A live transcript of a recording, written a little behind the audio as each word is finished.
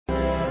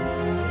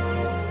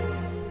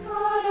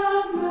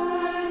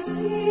Good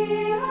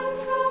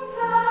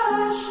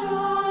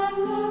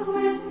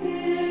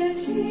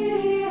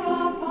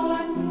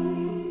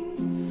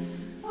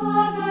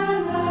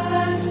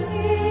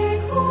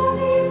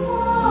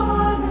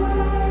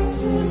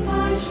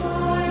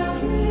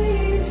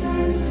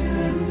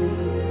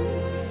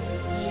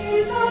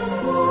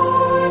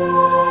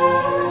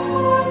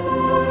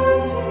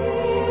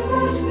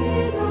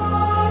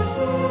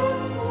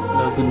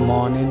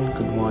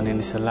morning.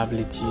 It's a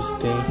lovely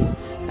Tuesday,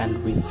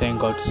 and we thank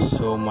God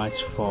so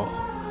much for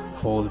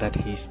all that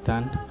He's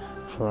done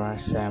for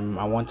us.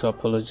 I want to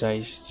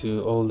apologize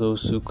to all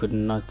those who could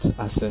not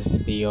access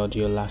the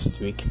audio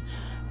last week.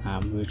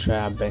 We try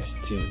our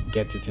best to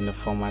get it in a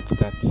format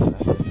that's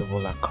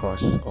accessible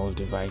across all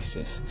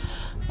devices.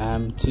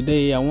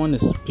 Today, I want to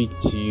speak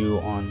to you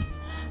on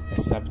the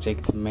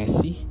subject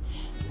mercy.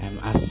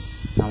 As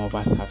some of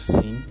us have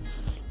seen,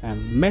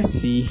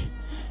 mercy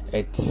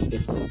it's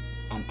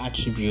an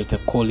attribute, a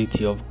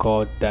quality of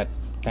God that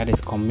is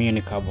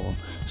communicable.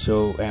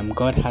 So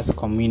God has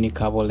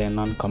communicable and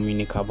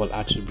non-communicable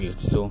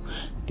attributes. So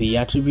the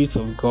attributes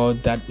of God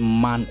that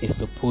man is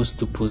supposed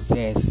to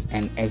possess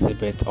and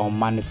exhibit or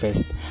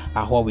manifest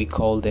are what we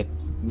call the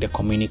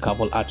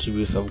communicable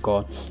attributes of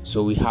God.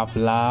 So we have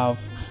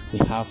love,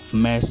 we have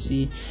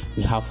mercy,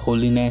 we have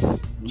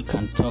holiness. We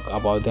can talk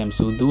about them.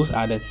 So those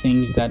are the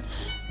things that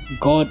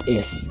God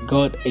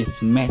is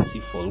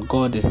merciful,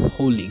 God is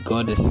holy,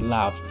 God is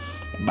love,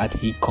 but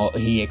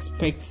he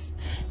expects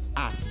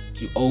us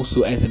to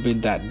also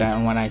exhibit that.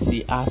 When I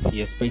say us, he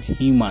expects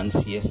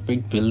humans, he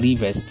expects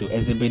believers to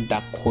exhibit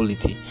that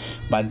quality.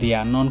 But they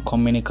are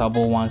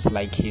non-communicable ones,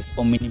 like his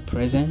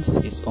omnipresence,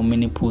 his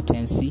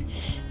omnipotency,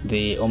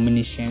 the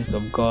omniscience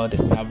of God, the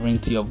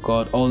sovereignty of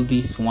God. All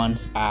these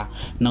ones are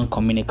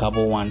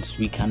non-communicable ones.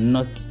 We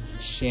cannot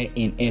share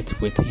in it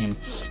with him.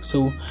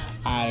 So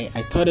I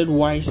thought it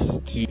wise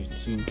to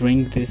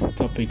bring this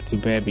topic to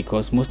bear,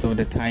 because most of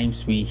the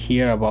times we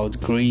hear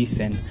about grace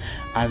and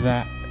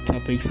other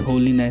topics,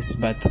 holiness,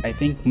 but I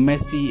think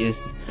mercy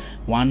is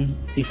one,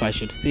 if I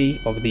should say,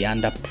 of the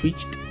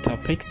underpreached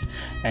topics.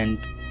 And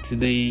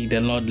today the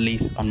Lord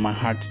lays on my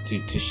heart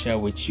to share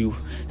with you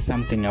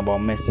something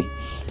about mercy.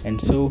 And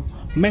so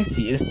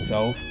mercy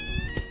itself,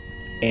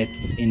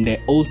 it's in the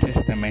Old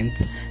Testament,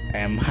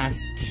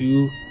 has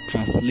two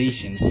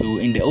translations. So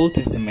in the Old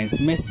Testament,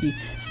 mercy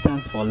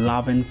stands for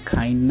loving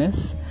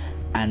kindness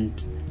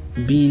and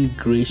being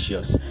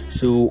gracious.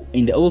 So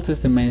in the Old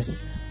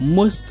Testament,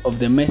 most of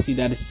the mercy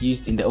that is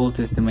used in the Old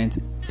Testament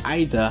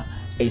either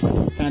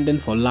is standing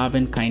for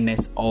loving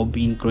kindness or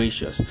being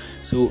gracious.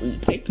 So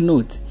take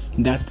note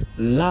that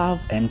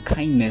love and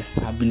kindness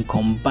have been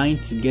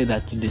combined together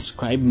to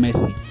describe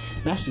mercy.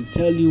 That should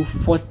tell you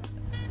what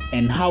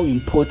and how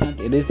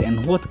important it is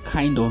and what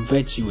kind of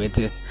virtue it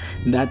is.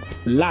 That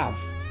love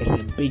is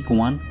a big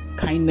one,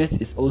 kindness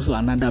is also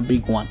another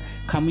big one,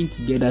 coming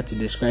together to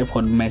describe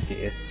what mercy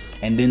is,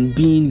 and then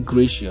being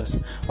gracious.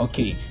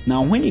 Okay,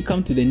 now when you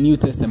come to the New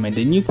Testament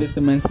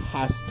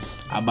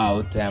has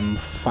about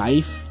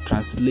 5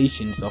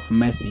 translations of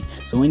mercy.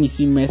 So when you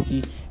see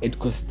mercy, it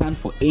could stand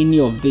for any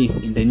of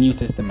these in the New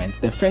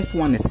Testament. The first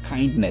one is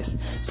kindness.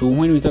 So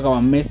when we talk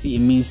about mercy, it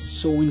means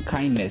showing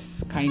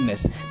kindness.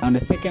 Now the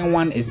second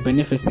one is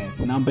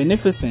beneficence. Now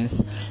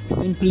beneficence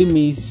simply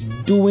means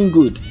doing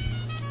good.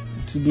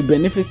 To be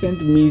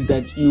beneficent means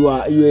that you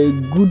are a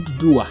good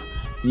doer.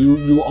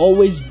 You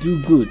always do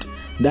good.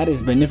 That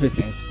is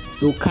beneficence.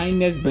 So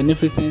kindness,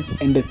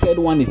 beneficence, and the third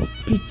one is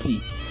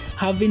pity.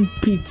 Having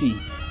pity,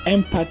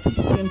 empathy,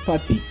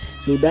 sympathy.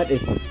 So that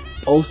is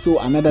also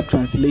another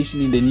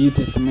translation in the New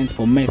Testament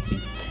for mercy.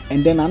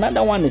 And then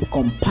another one is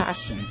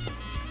compassion,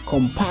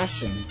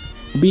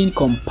 being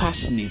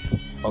compassionate.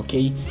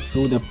 Okay,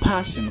 so the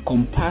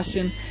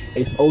compassion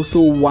is also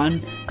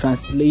one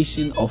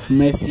translation of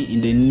mercy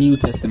in the New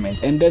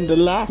Testament. And then the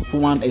last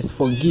one is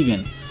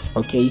forgiving.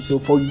 Okay, so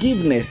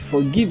forgiving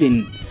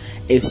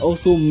is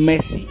also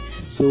mercy.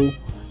 So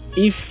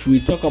if we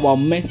talk about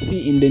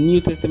mercy in the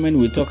New Testament,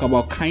 we talk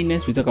about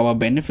kindness, we talk about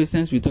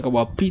beneficence, we talk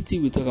about pity,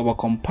 we talk about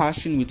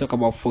compassion, we talk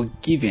about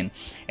forgiving.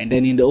 And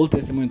then in the Old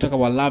Testament, we talk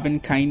about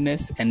loving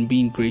kindness and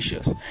being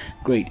gracious.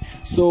 Great.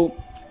 So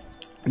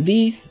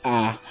these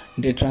are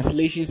the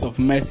translations of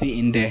mercy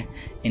in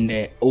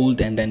the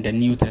Old and then the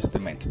New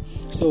Testament.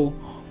 So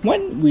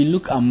when we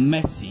look at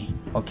mercy,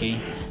 okay,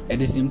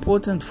 it is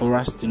important for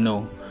us to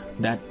know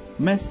that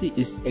mercy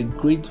is a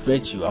great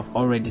virtue. I've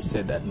already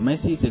said that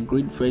mercy is a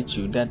great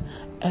virtue that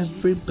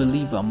every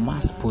believer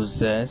must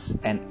possess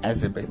and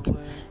exhibit.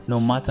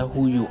 No matter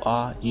who you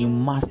are, you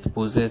must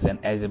possess and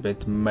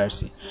exhibit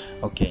mercy.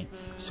 Okay,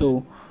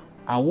 so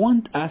I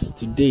want us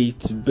today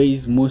to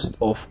base most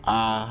of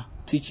our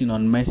teaching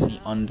on mercy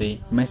on the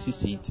mercy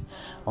seat.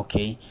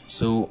 Okay,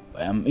 so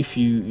if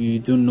you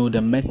don't know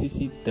the mercy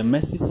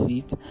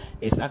seat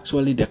is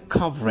actually the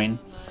covering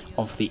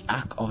of the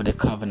Ark of the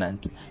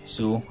Covenant.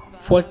 So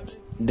what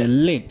the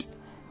lid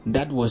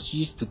that was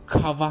used to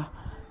cover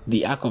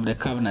the Ark of the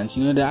Covenant,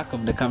 the Ark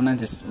of the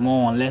Covenant is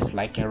more or less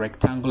like a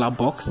rectangular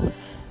box,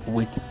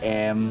 with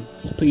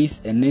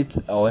space in it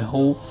or a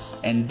hole,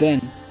 and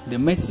then the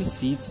mercy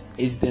seat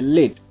is the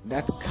lid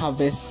that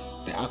covers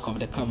the Ark of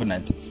the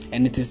Covenant,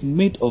 and it is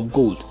made of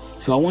gold.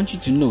 So I want you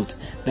to note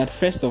that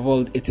first of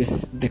all, it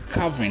is the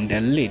covering, the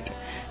lid,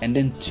 and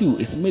then 2,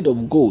 it's made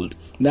of gold.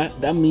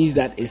 That means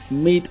that it's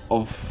made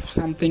of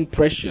something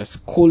precious,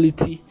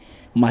 quality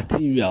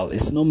material.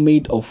 It's not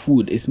made of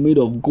wood, it's made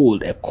of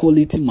gold, a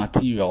quality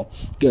material.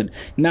 Good.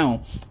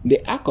 Now,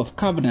 the Ark of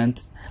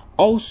Covenant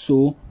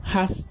also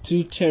has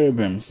 2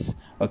 cherubims,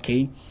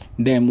 okay,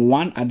 then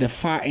one at the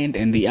far end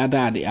and the other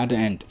at the other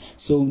end.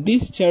 So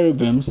these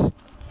cherubims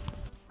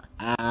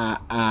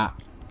are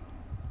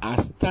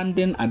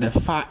standing at the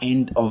far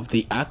end of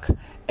the ark,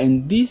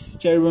 and these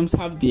cherubims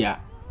have their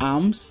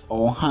arms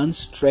or hands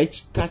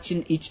stretched,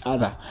 touching each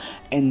other.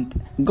 And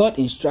God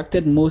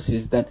instructed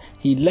Moses that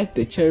he let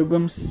the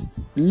cherubims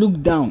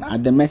look down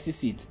at the mercy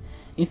seat.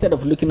 Instead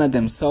of looking at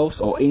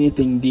themselves or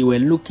anything, they were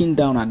looking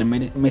down at the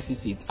mercy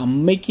seat.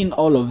 I'm making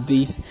all of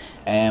these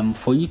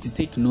for you to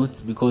take notes,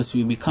 because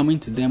we'll be coming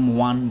to them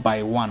one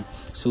by one.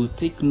 So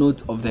take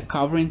note of the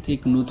covering,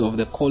 take note of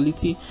the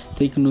quality,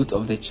 take note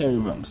of the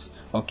cherubims.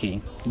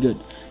 Okay, good.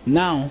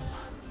 Now,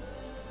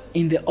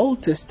 in the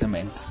Old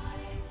Testament,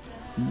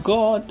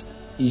 God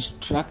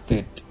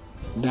instructed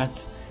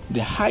that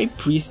the high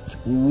priest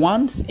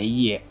once a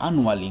year,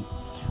 annually,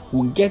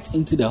 will get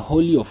into the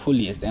Holy of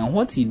Holies, and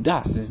what he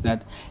does is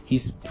that he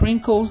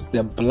sprinkles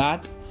the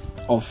blood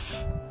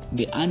of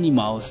the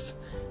animals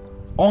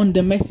on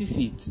the mercy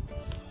seat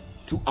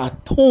to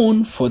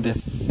atone for the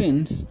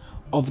sins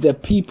of the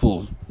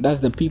people. That's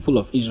the people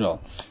of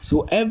Israel.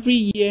 So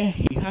every year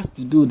he has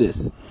to do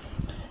this.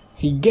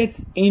 He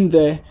gets in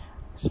there,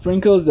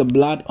 sprinkles the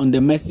blood on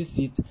the mercy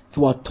seat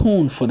to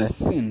atone for the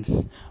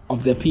sins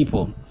of the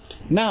people.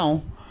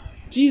 Now,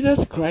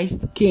 Jesus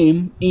Christ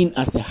came in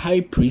as a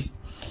high priest,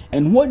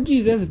 and what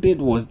Jesus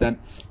did was that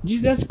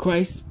Jesus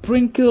Christ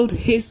sprinkled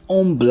his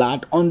own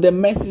blood on the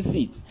mercy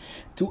seat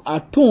to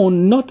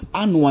atone not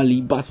annually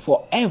but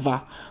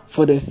forever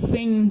for the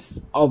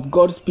sins of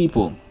God's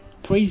people.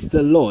 Praise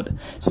the Lord.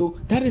 So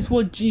that is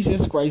what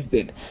Jesus Christ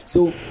did.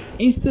 So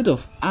instead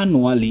of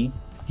annually,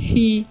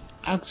 he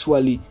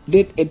actually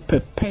did it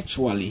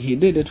perpetually. He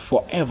did it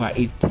forever,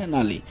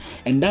 eternally.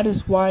 And that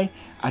is why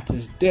at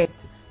his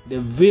death, the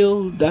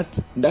veil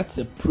that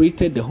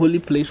separated the holy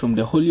place from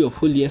the Holy of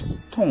Holies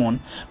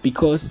torn,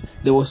 because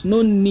there was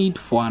no need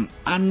for an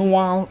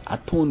annual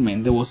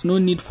atonement. There was no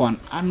need for an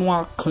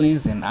annual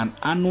cleansing, an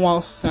annual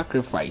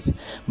sacrifice.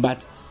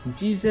 But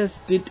Jesus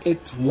did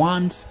it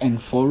once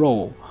and for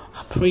all.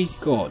 Praise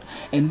God.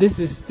 And this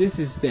is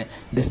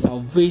the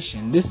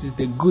salvation. This is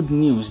the good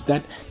news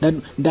that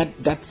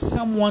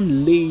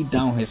someone laid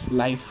down his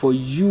life for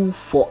you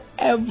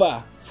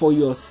forever, for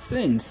your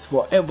sins,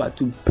 forever,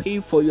 to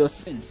pay for your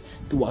sins,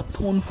 to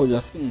atone for your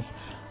sins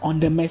on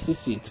the mercy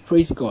seat.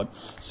 Praise God.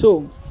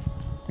 So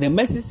the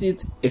mercy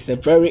seat is a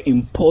very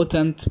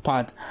important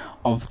part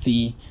of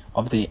the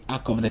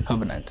Ark of the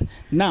Covenant.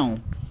 Now,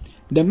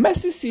 the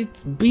mercy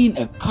seat being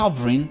a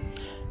covering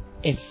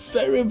is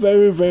very,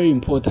 very, very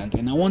important,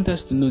 and I want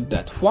us to note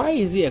that. Why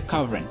is it a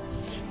covering?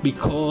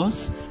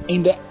 Because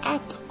in the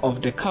Ark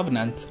of the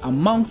Covenant,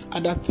 amongst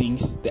other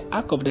things, the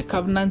Ark of the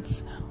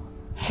Covenant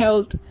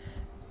held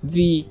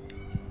the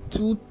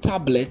 2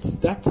 tablets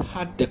that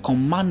had the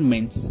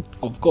commandments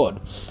of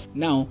God.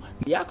 Now,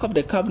 the Ark of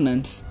the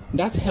Covenant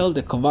that held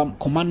the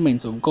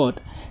commandments of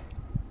God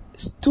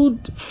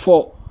stood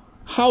for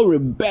how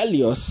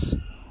rebellious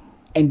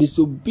and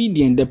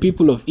disobedient the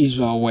people of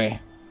Israel were.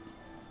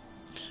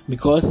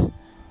 Because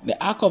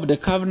the Ark of the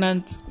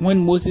Covenant,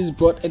 when Moses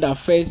brought it at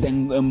first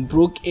and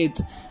broke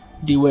it,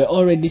 they were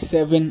already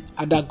serving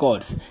other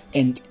gods,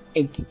 and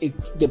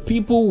the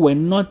people were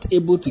not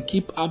able to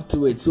keep up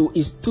to it. So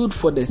it stood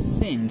for the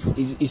sins,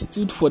 it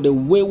stood for the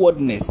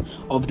waywardness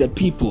of the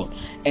people.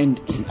 And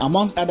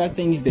amongst other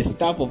things, the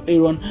staff of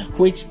Aaron,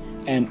 which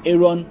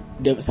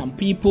some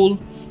people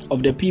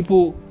of the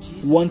people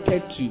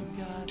wanted to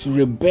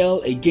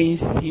rebel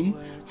against him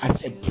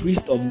as a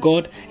priest of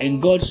God,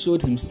 and God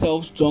showed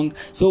himself strong.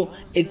 So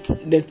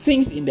the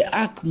things in the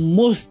ark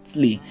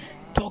mostly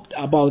talked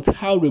about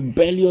how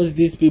rebellious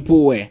these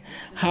people were,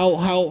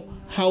 how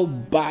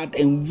bad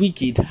and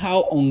wicked,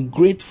 how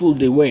ungrateful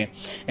they were.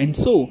 And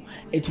so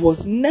it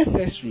was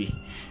necessary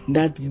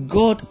that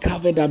God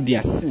covered up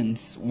their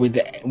sins with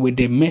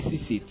the mercy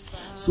seat,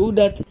 so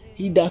that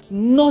he does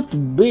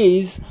not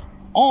base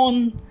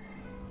on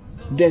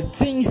the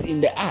things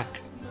in the ark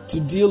to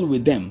deal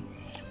with them,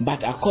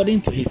 but according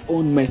to his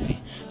own mercy.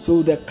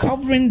 So the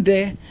covering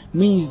there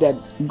means that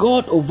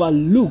God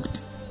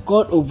overlooked.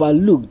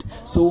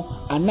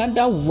 So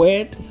another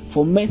word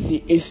for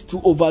mercy is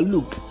to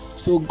overlook.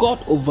 So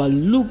God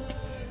overlooked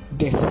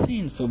the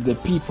sins of the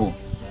people.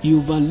 He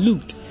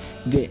overlooked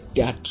the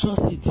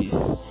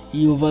atrocities.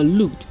 He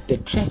overlooked the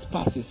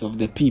trespasses of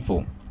the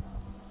people.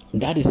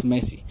 That is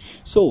mercy.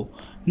 So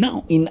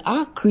now in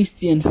our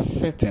Christian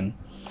setting,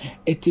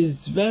 it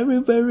is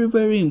very, very,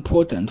 very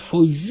important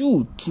for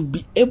you to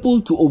be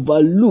able to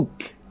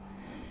overlook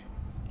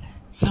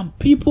Some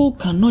people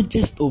cannot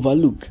just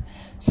overlook.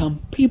 Some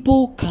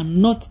people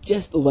cannot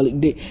just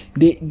overlook.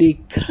 They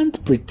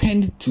can't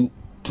pretend to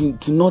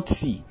not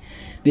see.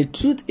 The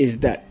truth is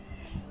that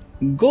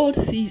God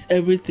sees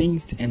everything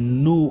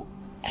and knows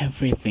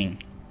everything.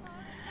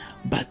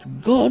 But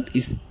God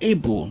is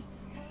able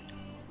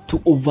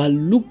to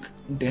overlook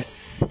the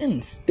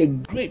sins, the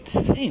great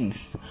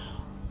sins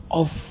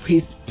of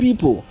his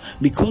people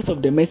because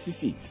of the mercy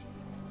seat.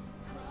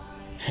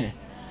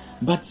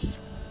 But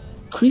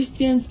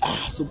Christians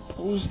are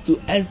supposed to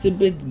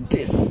exhibit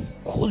this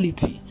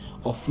quality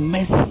of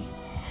mercy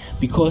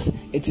because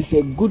it is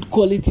a good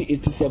quality.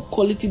 It is a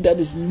quality that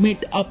is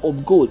made up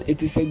of gold.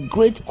 It is a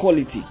great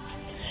quality.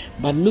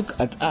 But look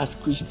at us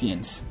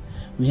Christians.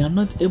 We are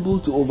not able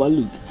to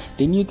overlook.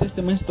 The New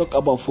Testament talks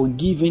about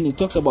forgiving. It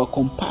talks about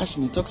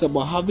compassion. It talks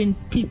about having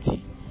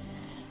pity.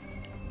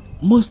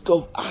 Most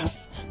of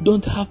us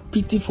don't have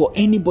pity for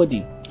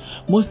anybody.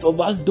 Most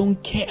of us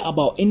don't care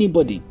about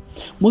anybody.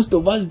 Most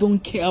of us don't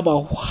care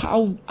about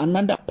how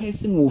another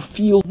person will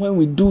feel when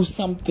we do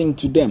something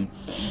to them.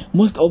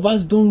 Most of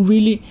us don't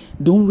really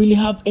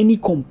have any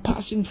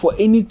compassion for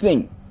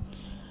anything.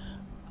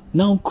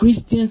 Now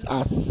Christians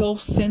are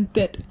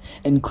self-centered,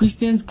 and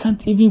Christians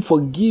can't even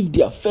forgive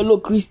their fellow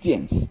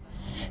Christians.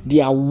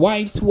 Their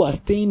wives who are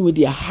staying with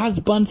their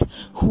husbands,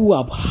 who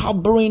are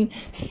harboring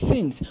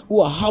sins, who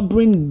are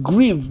harboring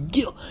grief,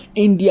 guilt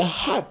in their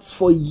hearts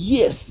for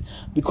years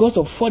because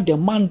of what the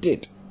man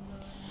did.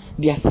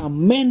 There are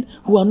some men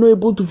who are not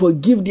able to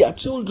forgive their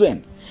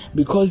children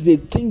because they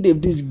think they've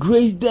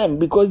disgraced them,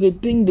 because they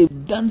think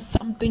they've done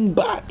something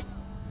bad.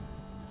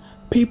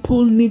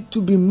 People need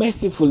to be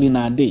merciful in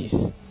our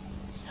days.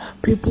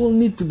 People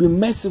need to be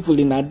merciful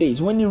in our days.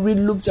 When you read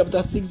Luke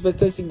chapter 6 verse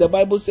 36, the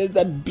Bible says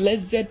that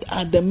blessed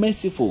are the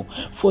merciful,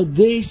 for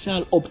they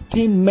shall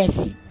obtain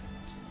mercy.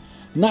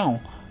 Now,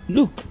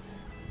 look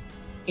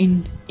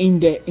in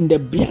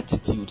the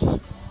Beatitudes.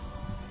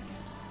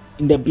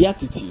 In the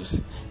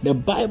Beatitudes, the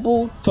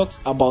Bible talks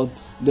about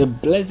the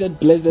blessed.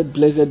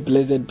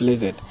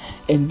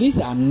 And these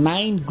are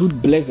 9 good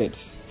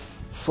blesseds.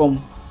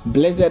 From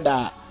blessed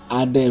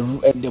are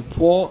the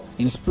poor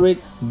in spirit,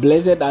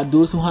 blessed are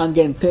those who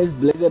hunger and thirst,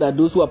 blessed are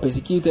those who are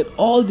persecuted.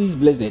 All these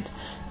blessed,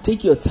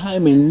 take your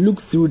time and look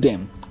through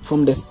them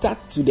from the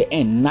start to the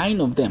end, 9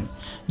 of them.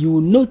 You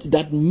will note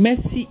that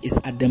mercy is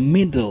at the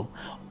middle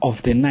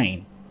of the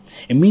 9.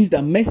 It means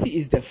that mercy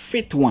is the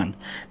 5th one.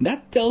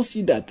 That tells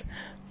you that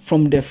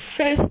from the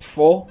first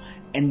 4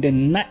 and the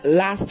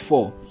last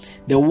 4,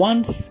 the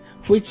ones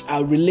which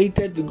are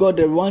related to God,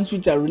 the ones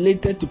which are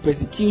related to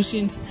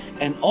persecutions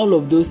and all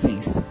of those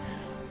things,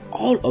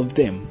 all of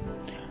them,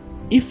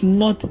 if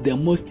not the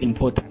most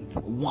important,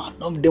 one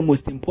of the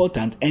most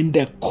important and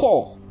the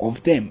core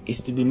of them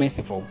is to be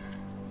merciful.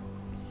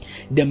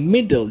 The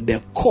middle,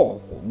 the core,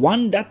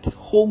 one that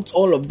holds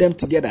all of them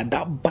together,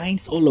 that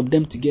binds all of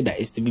them together,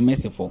 is to be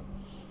merciful.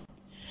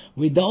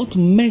 Without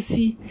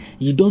mercy,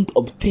 you don't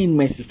obtain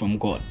mercy from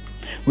God.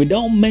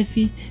 Without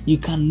mercy, you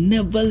can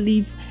never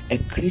live a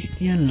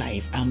Christian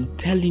life. I'm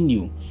telling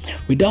you,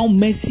 without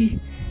mercy,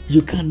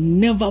 you can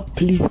never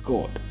please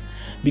God.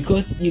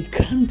 Because you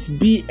can't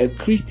be a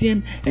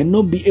Christian and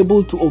not be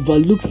able to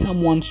overlook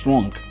someone's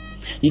wrong.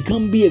 You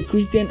can't be a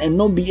Christian and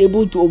not be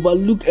able to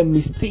overlook a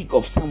mistake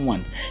of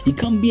someone. You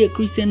can't be a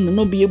Christian and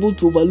not be able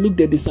to overlook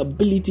the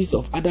disabilities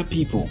of other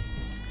people.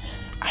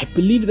 I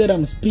believe that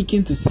I'm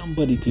speaking to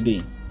somebody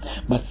today.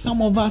 But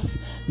some of us,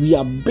 we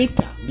are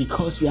bitter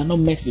because we are not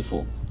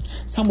merciful.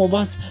 Some of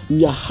us,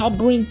 we are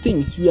harboring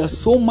things. We are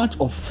so much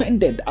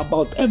offended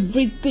about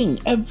everything.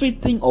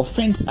 Everything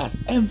offends us.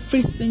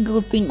 Every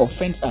single thing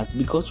offends us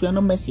because we are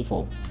not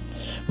merciful.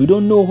 We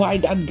don't know why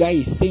that guy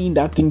is saying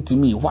that thing to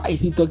me. Why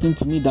is he talking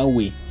to me that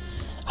way?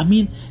 I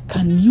mean,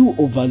 can you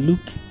overlook?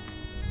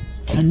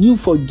 Can you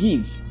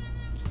forgive?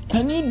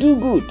 Can you do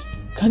good?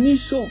 Can you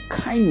show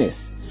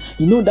kindness?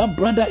 You know that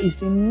brother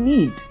is in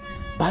need,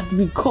 but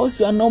because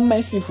you are not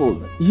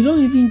merciful, you don't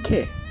even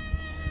care.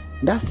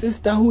 That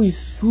sister who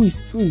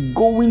is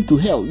going to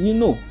hell,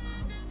 you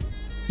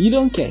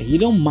don't care, you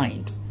don't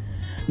mind.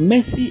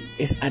 Mercy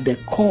is at the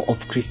core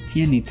of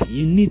Christianity.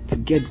 You need to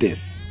get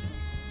this.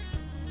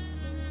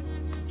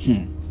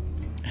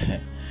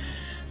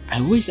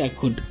 I wish I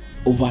could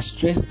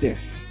overstress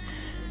this.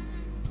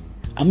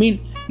 I mean,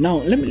 now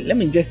let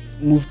me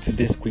just move to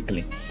this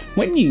quickly.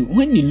 When you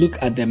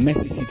look at the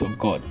mercy seat of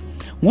God,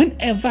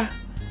 whenever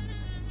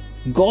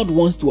God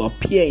wants to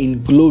appear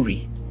in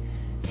glory,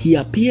 he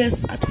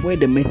appears at where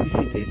the mercy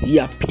seat is. He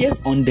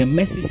appears on the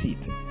mercy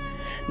seat.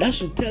 That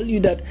should tell you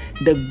that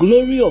the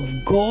glory of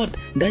God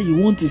that you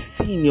want to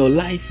see in your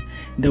life,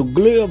 the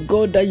glory of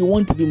God that you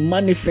want to be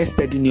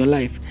manifested in your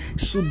life,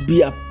 should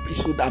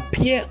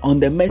appear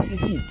on the mercy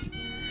seat.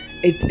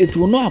 It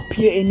will not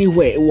appear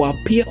anywhere. It will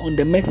appear on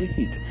the mercy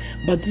seat.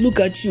 But look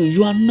at you.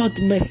 You are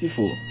not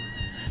merciful.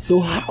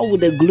 So how will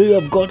the glory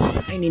of God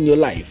shine in your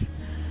life?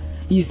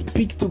 You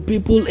speak to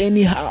people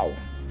anyhow.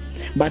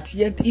 But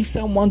yet if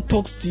someone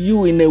talks to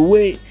you in a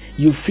way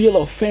you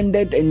feel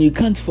offended and you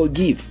can't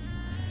forgive,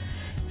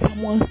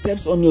 someone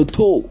steps on your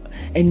toe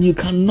and you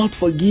cannot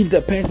forgive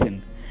the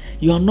person.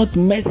 You are not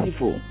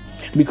merciful.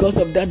 Because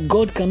of that,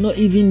 God cannot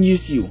even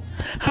use you.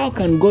 How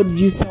can God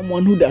use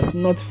someone who does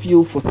not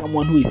feel for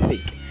someone who is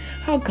sick?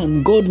 How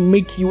can God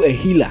make you a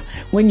healer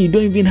when you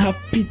don't even have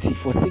pity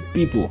for sick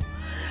people?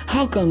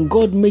 How can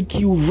God make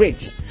you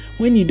rich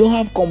when you don't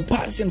have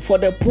compassion for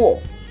the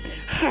poor?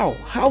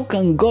 How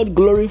can God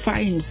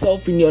glorify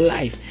himself in your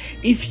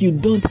life if you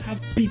don't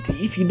have pity,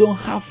 if you don't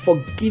have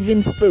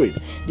forgiving spirit?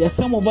 There are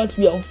some of us,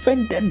 we are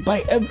offended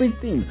by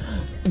everything.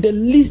 The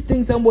least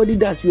thing somebody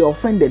does, we are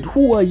offended.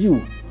 Who are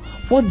you?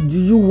 What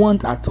do you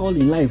want at all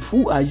in life?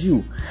 Who are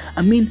you?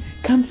 I mean,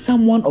 can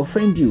someone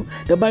offend you?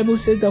 The Bible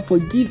says that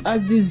forgive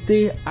us this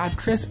day our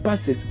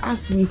trespasses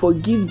as we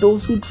forgive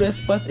those who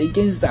trespass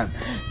against us.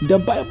 The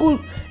Bible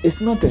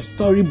is not a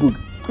storybook.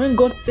 When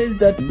God says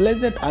that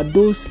blessed are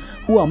those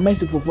who are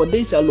merciful, for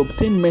they shall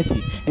obtain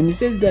mercy, and he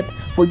says that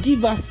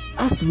forgive us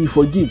as we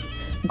forgive.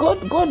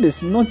 God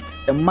is not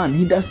a man.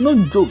 He does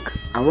not joke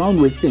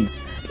around with things.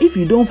 If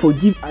you don't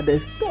forgive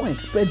others, don't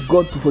expect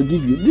God to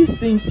forgive you. These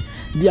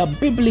things, they are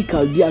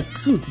biblical, they are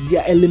truth, they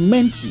are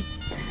elementary.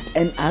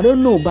 And I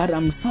don't know, but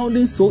I'm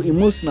sounding so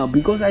emotional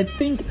because I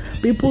think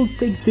people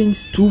take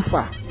things too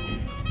far.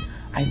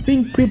 I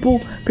think people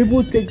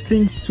take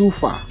things too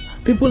far.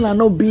 People are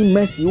not being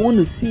mercy. You want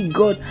to see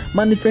God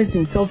manifest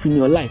himself in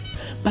your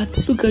life.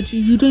 But look at you,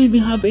 you don't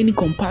even have any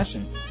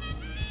compassion.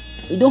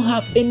 You don't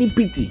have any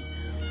pity.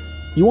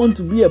 You want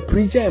to be a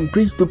preacher and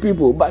preach to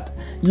people, but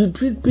you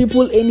treat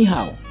people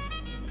anyhow.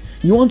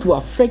 You want to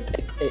affect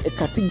a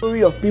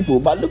category of people,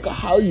 but look at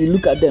how you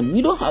look at them.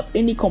 You don't have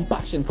any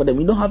compassion for them.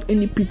 You don't have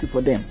any pity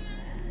for them.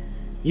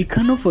 You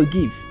cannot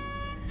forgive.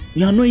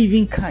 You are not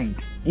even kind.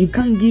 You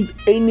can't give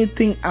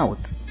anything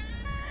out.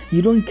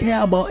 You don't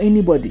care about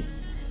anybody.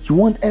 You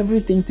want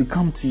everything to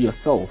come to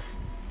yourself.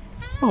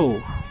 Oh,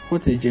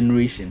 what a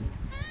generation.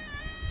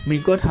 May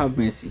God have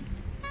mercy.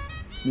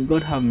 May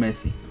God have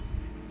mercy.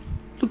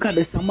 Look at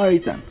the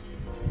Samaritan,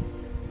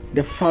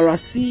 the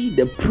Pharisee,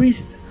 the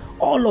priest,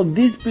 all of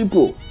these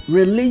people,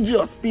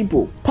 religious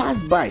people,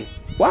 passed by.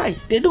 Why?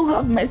 They don't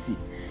have mercy.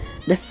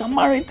 The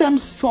Samaritan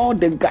saw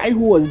the guy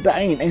who was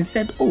dying and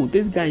said, oh,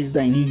 this guy is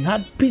dying. He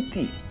had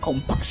pity.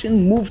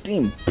 Compassion moved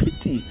him.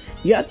 Pity.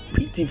 He had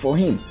pity for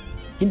him.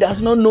 He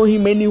does not know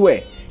him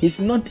anywhere. He's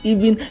not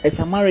even a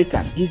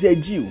Samaritan. He's a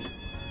Jew.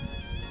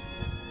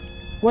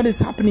 What is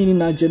happening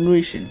in our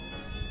generation?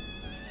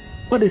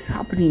 What is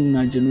happening in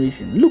our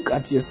generation? Look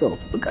at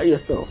yourself. Look at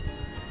yourself.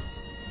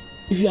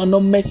 If you are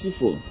not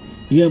merciful,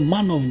 you're a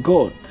man of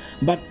God,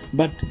 but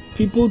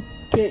people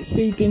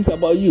say things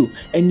about you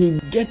and you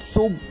get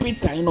so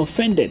bitter and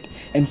offended,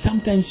 and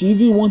sometimes you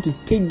even want to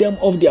take them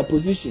off their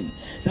position.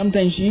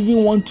 Sometimes you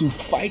even want to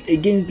fight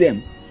against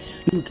them.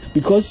 Look,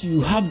 because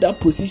you have that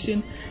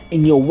position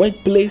in your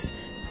workplace,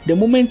 the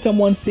moment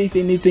someone says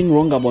anything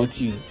wrong about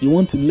you, you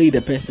want to lay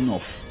the person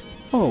off.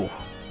 Oh.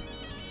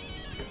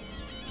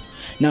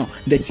 Now,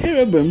 the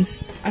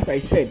cherubims, as I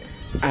said,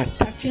 are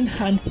touching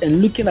hands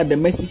and looking at the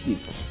mercy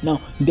seat. Now,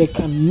 there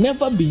can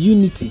never be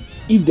unity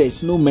if there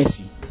is no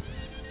mercy.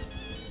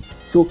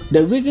 So,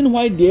 the reason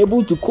why they're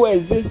able to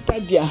coexist,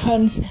 touch their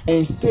hands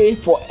and stay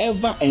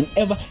forever and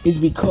ever is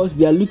because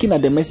they are looking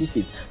at the mercy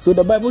seat. So,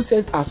 the Bible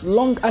says, as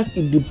long as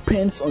it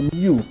depends on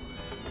you,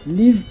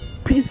 live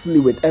peacefully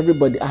with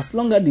everybody. As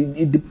long as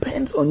it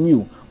depends on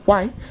you.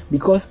 Why?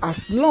 Because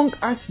as long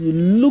as you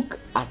look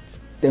at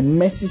the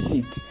mercy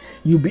seat,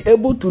 you'll be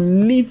able to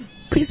live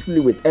peacefully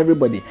with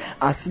everybody.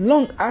 As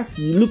long as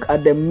you look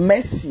at the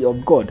mercy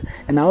of God.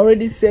 And I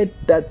already said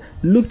that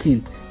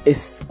looking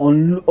is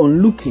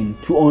looking,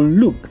 to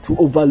unlook, to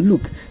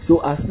overlook.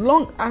 So as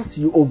long as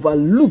you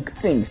overlook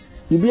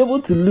things, you'll be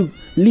able to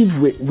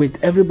live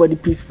with everybody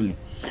peacefully.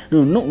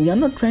 No, we are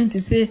not trying to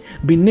say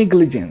be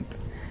negligent.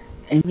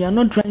 And we are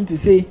not trying to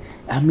say,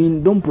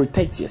 don't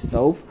protect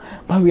yourself.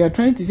 But we are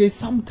trying to say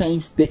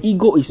sometimes the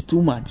ego is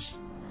too much.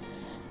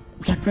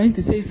 We are trying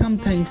to say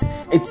sometimes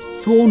it's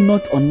so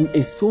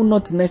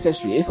not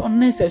necessary. It's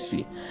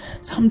unnecessary.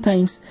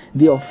 Sometimes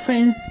the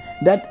offense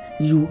that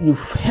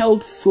you've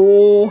held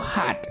so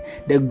hard,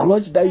 the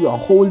grudge that you are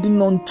holding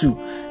on to,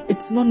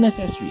 it's not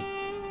necessary.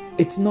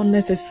 It's not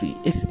necessary.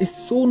 It's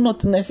so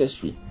not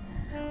necessary.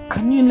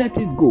 Can you let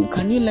it go?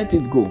 Can you let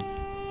it go?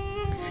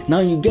 Now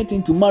you get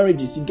into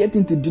marriages, you get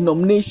into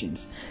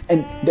denominations,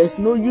 and there's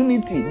no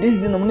unity. This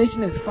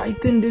denomination is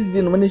fighting this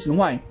denomination.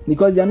 Why?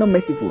 Because they are not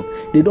merciful.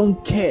 They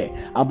don't care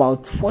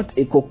about what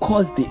it could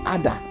cause the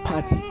other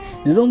party.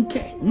 They don't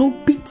care. No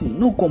pity,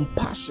 no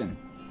compassion.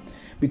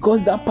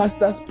 Because that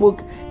pastor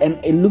spoke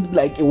and it looked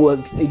like it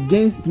was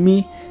against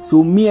me,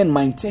 so me and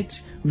my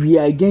church, we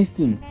are against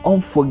him.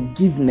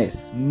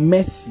 Unforgiveness,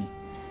 mercy.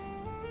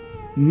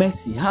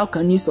 How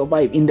can you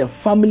survive in the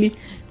family?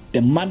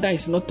 The mother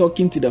is not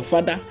talking to the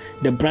father.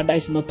 The brother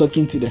is not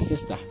talking to the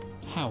sister.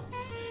 How?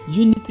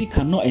 Unity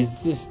cannot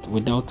exist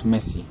without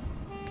mercy.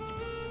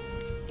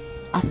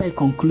 As I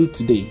conclude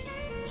today,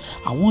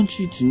 I want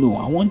you to know,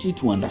 I want you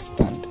to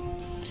understand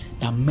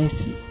that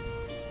mercy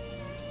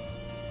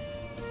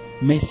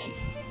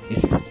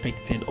is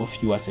expected of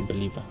you as a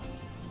believer.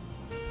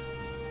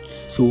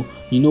 So,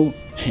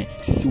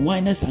 Sissy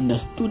Winers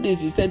understood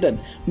this. He said that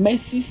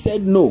mercy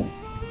said no.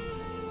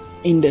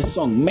 In the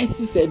song,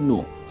 mercy said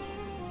no.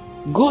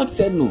 God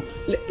said no.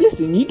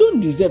 Listen, you don't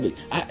deserve it.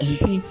 You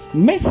see,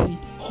 mercy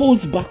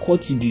holds back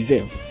what you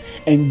deserve,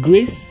 and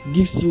grace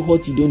gives you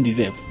what you don't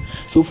deserve.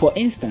 So, for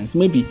instance,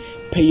 maybe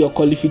per your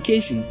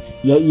qualification,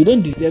 you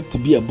don't deserve to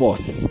be a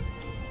boss.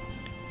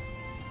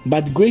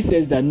 But grace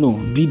says that no,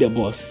 be the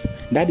boss.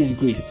 That is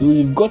grace. So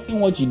you've gotten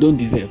what you don't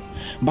deserve.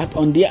 But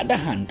on the other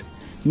hand,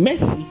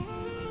 mercy,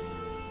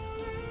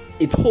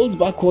 it holds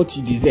back what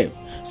you deserve.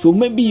 So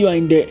maybe you are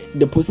in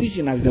the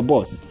position as the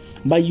boss,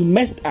 but you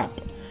messed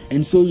up,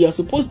 and so you are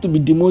supposed to be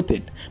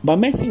demoted. But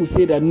mercy will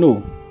say that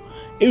no,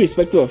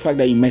 irrespective of the fact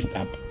that you messed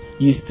up,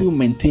 you still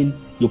maintain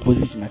your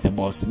position as a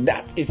boss.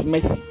 That is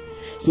mercy.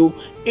 So,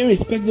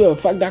 irrespective of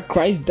the fact that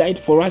Christ died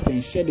for us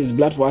and shed his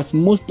blood for us,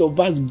 most of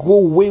us go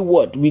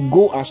wayward. We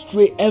go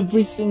astray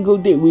every single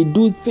day. We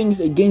do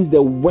things against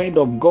the word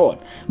of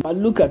God. But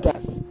look at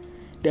us.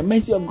 The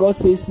mercy of God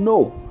says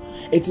no.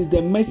 It is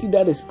the mercy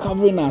that is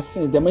covering our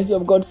sins. The mercy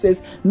of God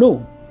says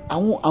no, I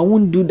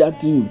won't do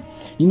that to you.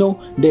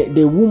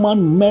 The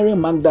woman Mary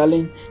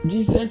Magdalene,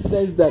 Jesus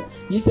says that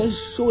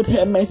Jesus showed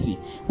her mercy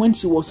when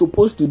she was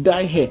supposed to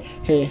die.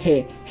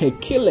 Her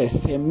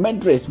killers, her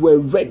murderers were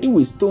ready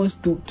with stones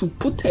to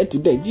put her to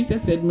death.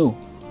 Jesus said, no,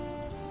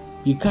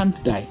 you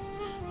can't die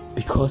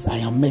because I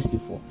am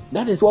merciful.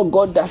 That is what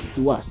God does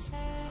to us.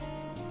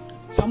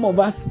 Some of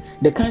us,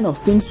 the kind of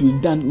things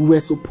we've done, we were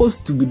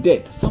supposed to be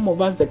dead. Some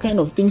of us, the kind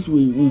of things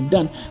we've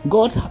done,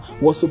 God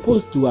was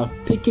supposed to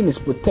have taken his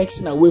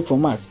protection away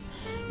from us.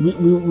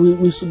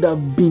 We should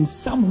have been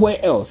somewhere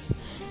else.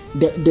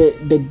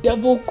 The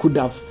devil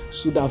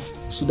should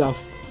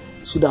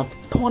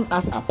have torn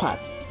us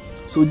apart.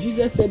 So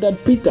Jesus said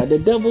that, Peter, the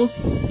devil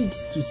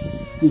seeks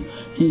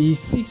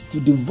to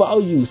devour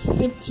you,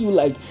 sift you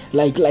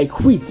like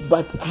wheat,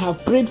 but I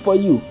have prayed for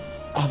you.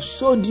 I've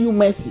showed you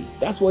mercy.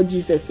 That's what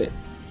Jesus said.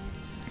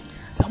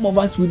 Some of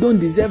us, we don't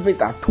deserve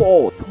it at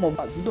all. Some of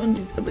us, we don't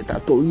deserve it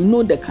at all. You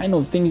know the kind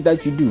of things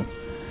that you do.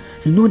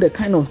 You know the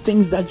kind of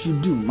things that you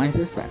do, my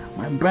sister,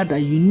 my brother,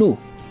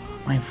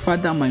 my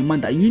father, my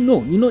mother, you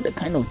know the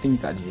kind of things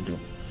that you do.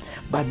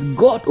 But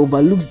God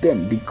overlooks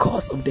them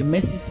because of the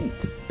mercy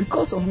seat,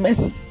 because of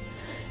mercy.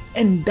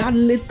 And that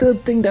little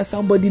thing that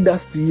somebody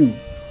does to you.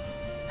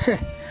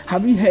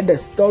 Have you heard a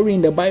story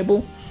in the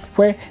Bible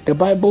where the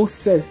Bible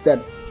says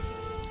that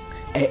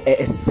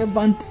a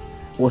servant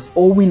was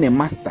owing a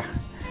master,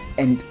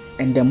 and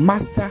the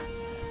master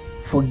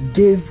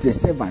forgave the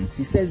servant?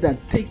 He says that,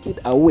 take it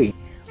away.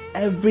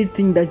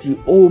 Everything that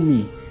you owe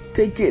me,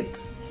 take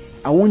it.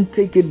 I won't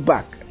take it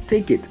back.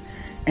 Take it.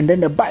 And then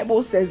the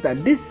Bible says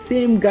that this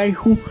same guy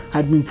who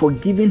had been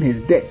forgiven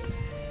his debt,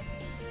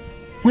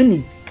 when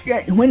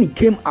he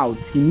came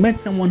out, he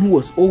met someone who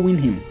was owing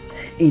him.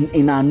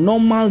 In our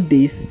normal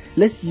days,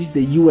 let's use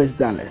the US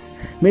dollars.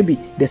 Maybe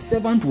the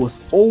servant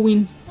was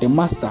owing the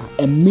master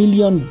 $1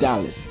 million.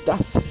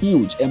 That's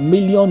huge. $1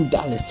 million,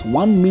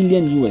 $1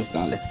 million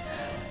US.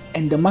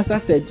 And the master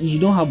said, you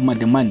don't have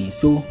the money,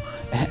 so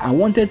I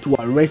wanted to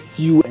arrest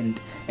you and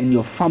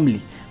your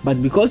family,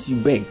 but because you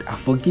begged, I've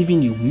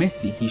forgiven you.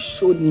 Mercy. He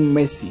showed me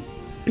mercy,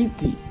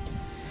 pity,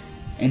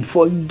 and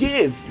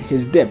forgave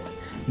his debt.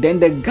 Then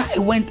the guy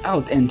went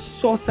out and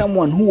saw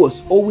someone who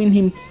was owing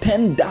him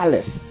 $10.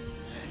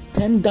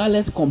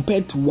 $10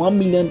 compared to $1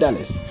 million.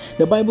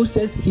 The Bible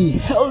says he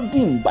held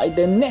him by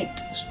the neck,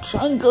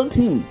 strangled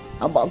him,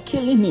 about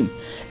killing him,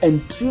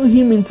 and threw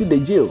him into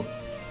the jail.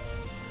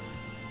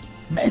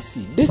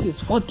 Mercy. This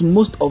is what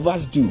most of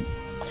us do.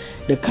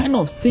 The kind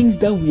of things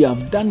that we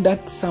have done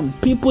that some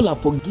people are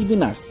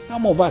forgiving us.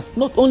 Some of us,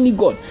 not only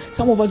God,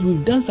 some of us,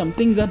 we've done some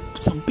things that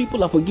some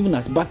people are forgiving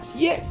us, but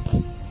yet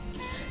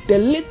the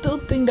little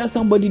thing that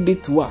somebody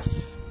did to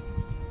us,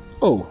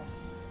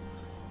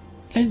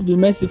 let's be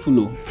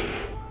merciful.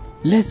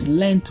 Let's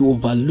learn to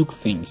overlook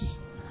things.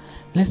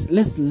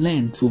 Let's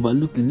learn to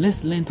overlook things.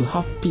 Let's learn to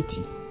have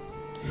pity.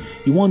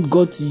 You want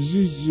God to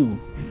use you,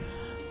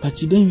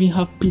 but you don't even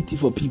have pity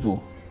for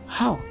people.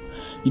 How?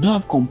 You don't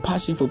have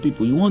compassion for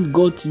people. You want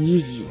God to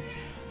use you.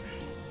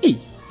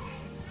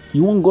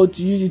 You want God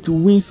to use you to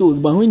win souls,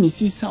 but when you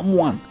see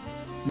someone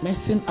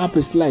messing up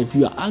his life,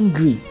 you are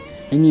angry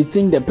and you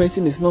think the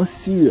person is not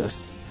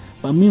serious.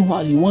 But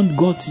meanwhile, you want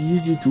God to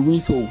use you to win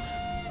souls.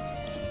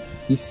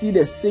 You see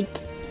the sick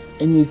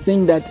and you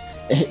think that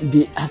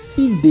as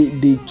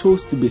if they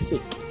chose to be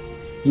sick.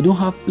 You don't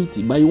have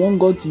pity, but you want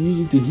God to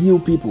use you to heal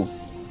people.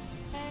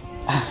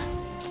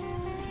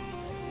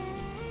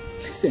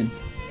 Listen,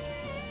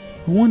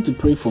 we want to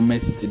pray for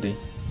mercy today.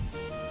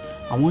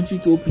 I want you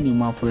to open your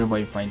mouth wherever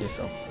you find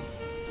yourself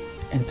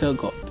and tell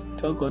God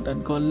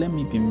that, God, let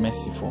me be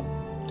merciful.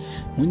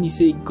 When you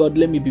say, God,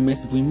 let me be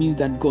merciful, it means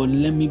that, God,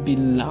 let me be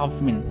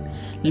loving,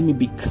 let me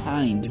be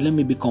kind, let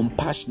me be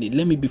compassionate,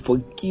 let me be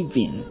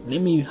forgiving,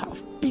 let me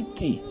have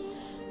pity.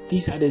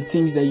 These are the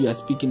things that you are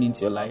speaking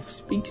into your life.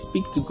 Speak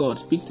to God.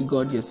 Speak to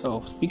God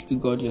yourself. Speak to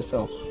God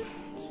yourself.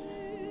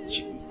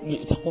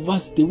 some of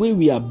us, the way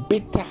we are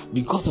bitter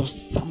because of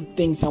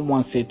something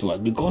someone said to us,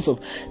 because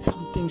of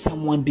something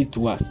someone did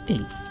to us. Hey.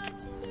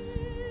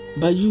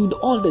 But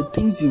all the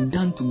things you've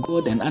done to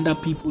God and other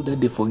people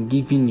that they've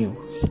forgiven you.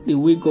 See the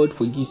way God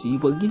forgives you. He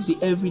forgives you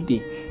every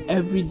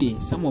day.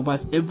 Some of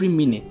us every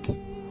minute.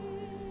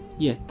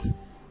 Yet,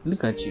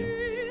 look at you.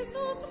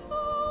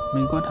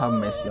 May God have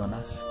mercy on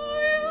us.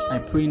 I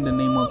pray in the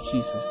name of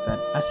Jesus that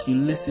as you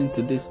listen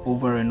to this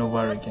over and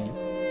over again,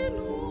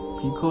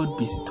 may God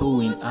bestow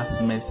in us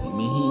mercy.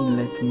 May He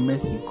let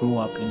mercy grow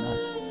up in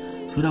us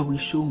so that we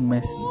show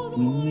mercy.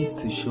 We need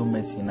to show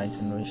mercy in our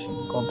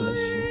generation. God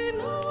bless you.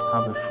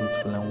 Have a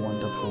fruitful and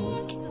wonderful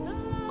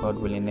week. God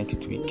willing,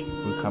 next week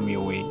we'll come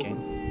your way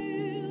again.